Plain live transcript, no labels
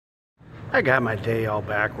I got my day all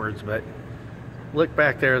backwards, but look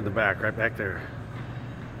back there in the back, right back there.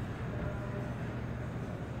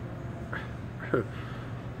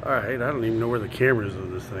 Alright, I don't even know where the camera is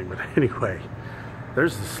on this thing, but anyway,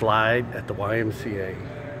 there's the slide at the YMCA.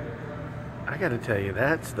 I gotta tell you,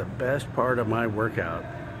 that's the best part of my workout.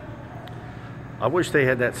 I wish they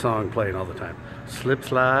had that song playing all the time. Slip,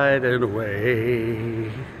 slide, and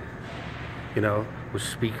away. You know, with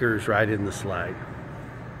speakers right in the slide.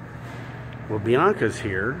 Well, Bianca's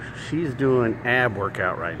here. She's doing ab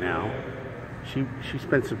workout right now. She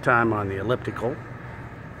spent some time on the elliptical.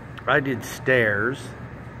 I did stairs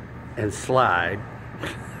and slide,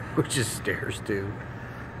 which is stairs too.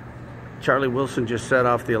 Charlie Wilson just set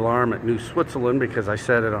off the alarm at New Switzerland because I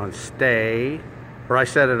set it on stay, or I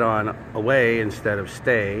set it on away instead of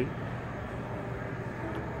stay.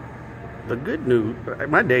 The good news,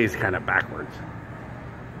 my day is kind of backwards,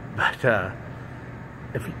 but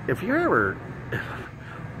if you ever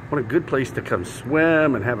want a good place to come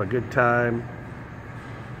swim and have a good time,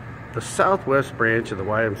 the Southwest branch of the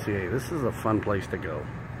YMCA, this is a fun place to go.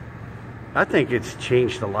 I think it's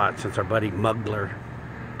changed a lot since our buddy Mugler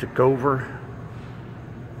took over.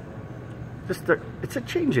 It's a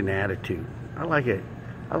change in attitude. I like it.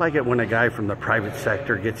 I like it when a guy from the private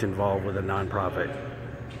sector gets involved with a nonprofit.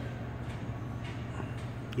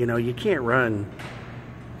 You know, you can't run,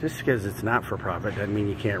 just because it's not for profit doesn't mean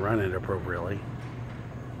you can't run it appropriately.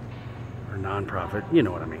 Or nonprofit, you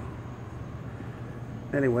know what I mean.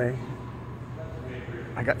 Anyway,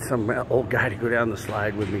 I got some old guy to go down the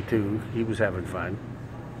slide with me too. He was having fun.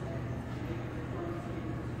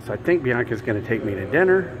 So I think Bianca's going to take me to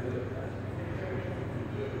dinner.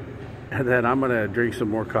 And then I'm going to drink some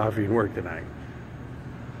more coffee and work tonight.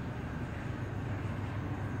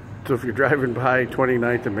 So if you're driving by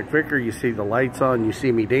 29th and McVicker, you see the lights on, you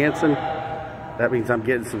see me dancing, that means I'm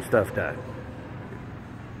getting some stuff done.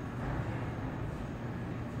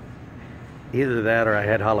 Either that or I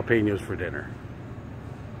had jalapenos for dinner.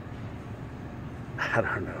 I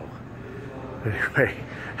don't know. Anyway,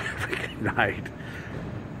 have a good night.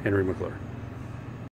 Henry McClure.